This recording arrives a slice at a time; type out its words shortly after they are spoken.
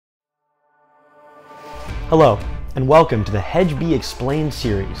Hello, and welcome to the HedgeBee Explains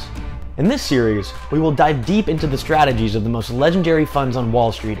series. In this series, we will dive deep into the strategies of the most legendary funds on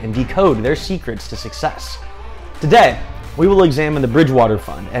Wall Street and decode their secrets to success. Today, we will examine the Bridgewater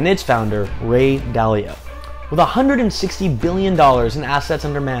Fund and its founder, Ray Dalio. With $160 billion in assets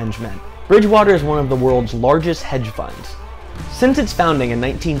under management, Bridgewater is one of the world's largest hedge funds. Since its founding in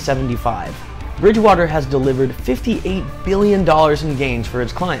 1975, Bridgewater has delivered $58 billion in gains for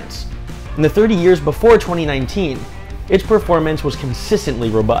its clients. In the 30 years before 2019, its performance was consistently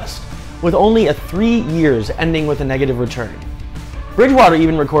robust, with only 3 years ending with a negative return. Bridgewater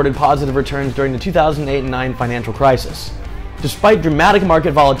even recorded positive returns during the 2008 and 2009 financial crisis. Despite dramatic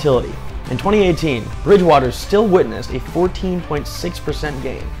market volatility, in 2018, Bridgewater still witnessed a 14.6%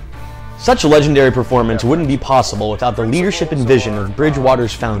 gain. Such legendary performance wouldn't be possible without the leadership and vision of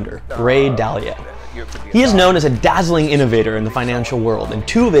Bridgewater's founder, Ray Dalio. He is known as a dazzling innovator in the financial world, and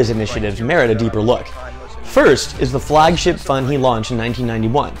 2 of his initiatives merit a deeper look. First is the flagship fund he launched in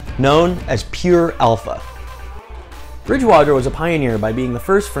 1991, known as Pure Alpha. Bridgewater was a pioneer by being the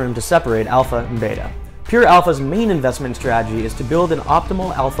first firm to separate alpha and beta. Pure Alpha's main investment strategy is to build an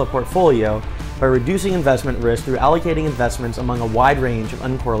optimal alpha portfolio by reducing investment risk through allocating investments among a wide range of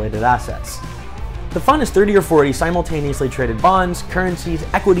uncorrelated assets. The fund is 30 or 40 simultaneously traded bonds, currencies,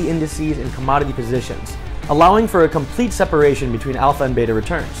 equity indices, and commodity positions, allowing for a complete separation between alpha and beta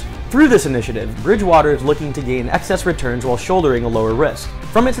returns. Through this initiative, Bridgewater is looking to gain excess returns while shouldering a lower risk.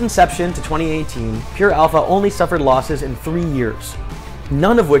 From its inception to 2018, Pure Alpha only suffered losses in 3 years,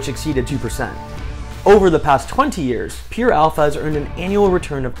 none of which exceeded 2%. Over the past 20 years, Pure Alpha has earned an annual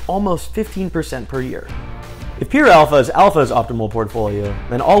return of almost 15% per year. If Pure Alpha is Alpha's optimal portfolio,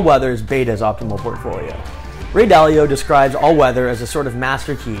 then All Weather is Beta's optimal portfolio. Ray Dalio describes All Weather as a sort of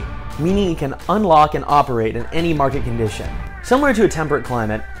master key, meaning it can unlock and operate in any market condition. Similar to a temperate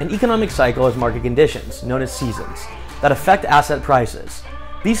climate, an economic cycle has market conditions, known as seasons, that affect asset prices.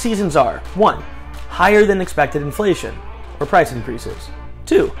 These seasons are 1. Higher than expected inflation, or price increases.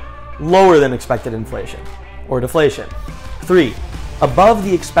 2. Lower than expected inflation, or deflation. 3. Above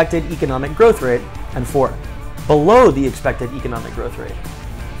the expected economic growth rate. And 4. Below the expected economic growth rate.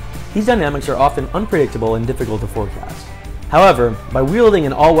 These dynamics are often unpredictable and difficult to forecast. However, by wielding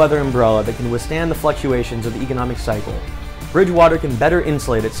an all-weather umbrella that can withstand the fluctuations of the economic cycle, Bridgewater can better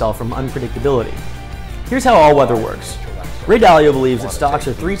insulate itself from unpredictability. Here's how all-weather works. Ray Dalio believes that stocks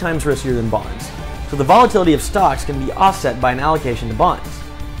are 3 times riskier than bonds, so the volatility of stocks can be offset by an allocation to bonds.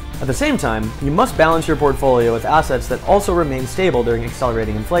 At the same time, you must balance your portfolio with assets that also remain stable during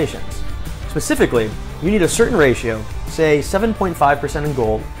accelerating inflations. Specifically, you need a certain ratio, say 7.5% in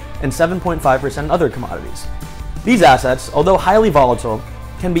gold and 7.5% in other commodities. These assets, although highly volatile,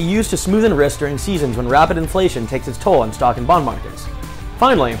 can be used to smoothen risk during seasons when rapid inflation takes its toll on stock and bond markets.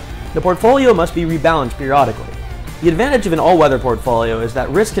 Finally, the portfolio must be rebalanced periodically. The advantage of an all-weather portfolio is that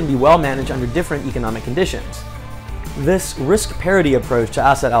risk can be well managed under different economic conditions. This risk parity approach to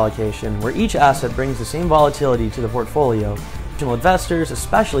asset allocation, where each asset brings the same volatility to the portfolio, institutional investors,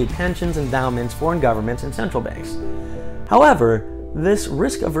 especially pensions, endowments, foreign governments, and central banks. However, this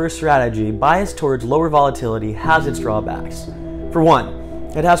risk-averse strategy biased towards lower volatility has its drawbacks. For one,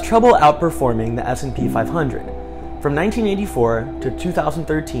 it has trouble outperforming the S&P 500. From 1984 to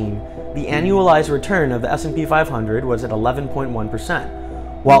 2013, the annualized return of the S&P 500 was at 11.1%,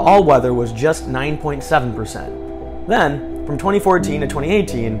 while all-weather was just 9.7%. Then, from 2014 to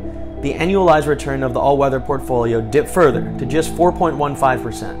 2018, the annualized return of the all-weather portfolio dipped further to just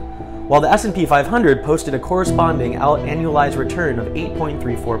 4.15%, while the S&P 500 posted a corresponding annualized return of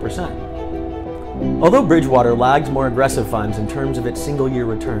 8.34%. Although Bridgewater lags more aggressive funds in terms of its single-year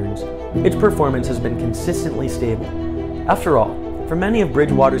returns, its performance has been consistently stable. After all, for many of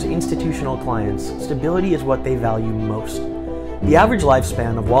Bridgewater's institutional clients, stability is what they value most. The average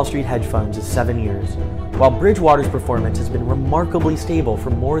lifespan of Wall Street hedge funds is 7 years, while Bridgewater's performance has been remarkably stable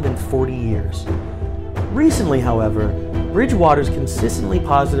for more than 40 years. Recently, however, Bridgewater's consistently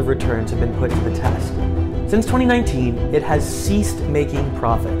positive returns have been put to the test. Since 2019, it has ceased making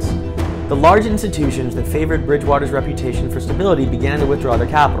profits. The large institutions that favored Bridgewater's reputation for stability began to withdraw their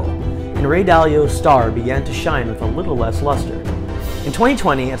capital, and Ray Dalio's star began to shine with a little less luster. In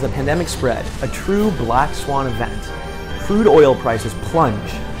 2020, as the pandemic spread, a true black swan event, crude oil prices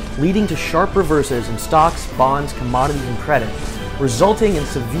plunged, leading to sharp reverses in stocks, bonds, commodities, and credit, resulting in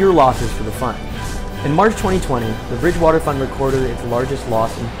severe losses for the fund. In March 2020, the Bridgewater Fund recorded its largest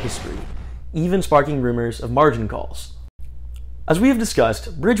loss in history, even sparking rumors of margin calls. As we have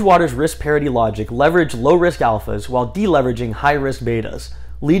discussed, Bridgewater's risk parity logic leveraged low-risk alphas while deleveraging high-risk betas,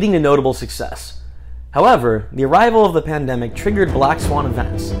 leading to notable success. However, the arrival of the pandemic triggered black swan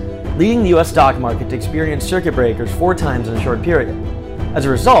events, leading the US stock market to experience circuit breakers 4 times in a short period. As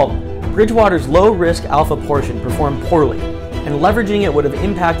a result, Bridgewater's low-risk alpha portion performed poorly, and leveraging it would have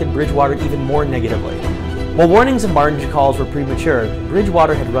impacted Bridgewater even more negatively. While warnings and margin calls were premature,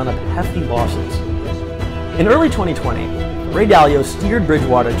 Bridgewater had run up hefty losses. In early 2020, Ray Dalio steered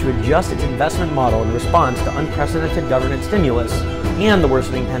Bridgewater to adjust its investment model in response to unprecedented government stimulus and the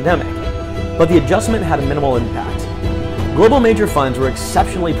worsening pandemic, but the adjustment had a minimal impact. Global major funds were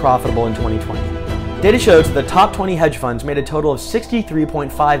exceptionally profitable in 2020. Data shows that the top 20 hedge funds made a total of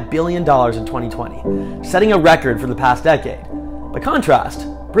 $63.5 billion in 2020, setting a record for the past decade. By contrast,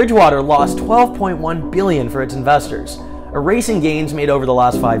 Bridgewater lost $12.1 billion for its investors, erasing gains made over the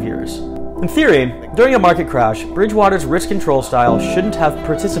last 5 years. In theory, during a market crash, Bridgewater's risk control style shouldn't have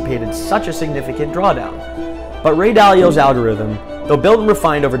participated such a significant drawdown. But Ray Dalio's algorithm, though built and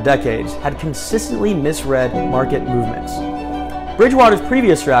refined over decades, had consistently misread market movements. Bridgewater's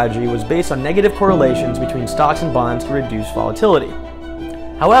previous strategy was based on negative correlations between stocks and bonds to reduce volatility.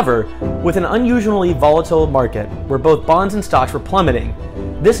 However, with an unusually volatile market where both bonds and stocks were plummeting,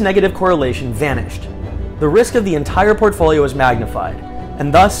 this negative correlation vanished. The risk of the entire portfolio was magnified,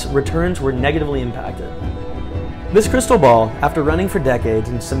 and thus returns were negatively impacted. This crystal ball, after running for decades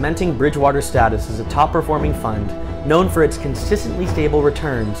and cementing Bridgewater's status as a top-performing fund known for its consistently stable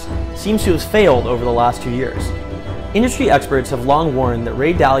returns, seems to have failed over the last 2 years. Industry experts have long warned that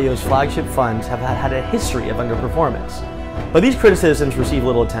Ray Dalio's flagship funds have had a history of underperformance, but these criticisms receive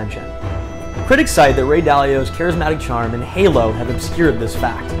little attention. Critics cite that Ray Dalio's charismatic charm and halo have obscured this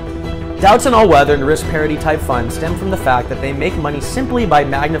fact. Doubts on all-weather and risk-parity type funds stem from the fact that they make money simply by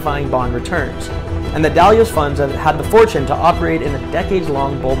magnifying bond returns, and that Dalio's funds have had the fortune to operate in a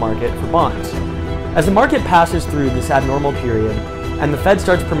decades-long bull market for bonds. As the market passes through this abnormal period, and the Fed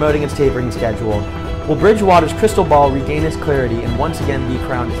starts promoting its tapering schedule, will Bridgewater's crystal ball regain its clarity and once again be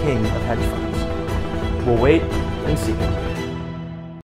crowned king of hedge funds? We'll wait and see.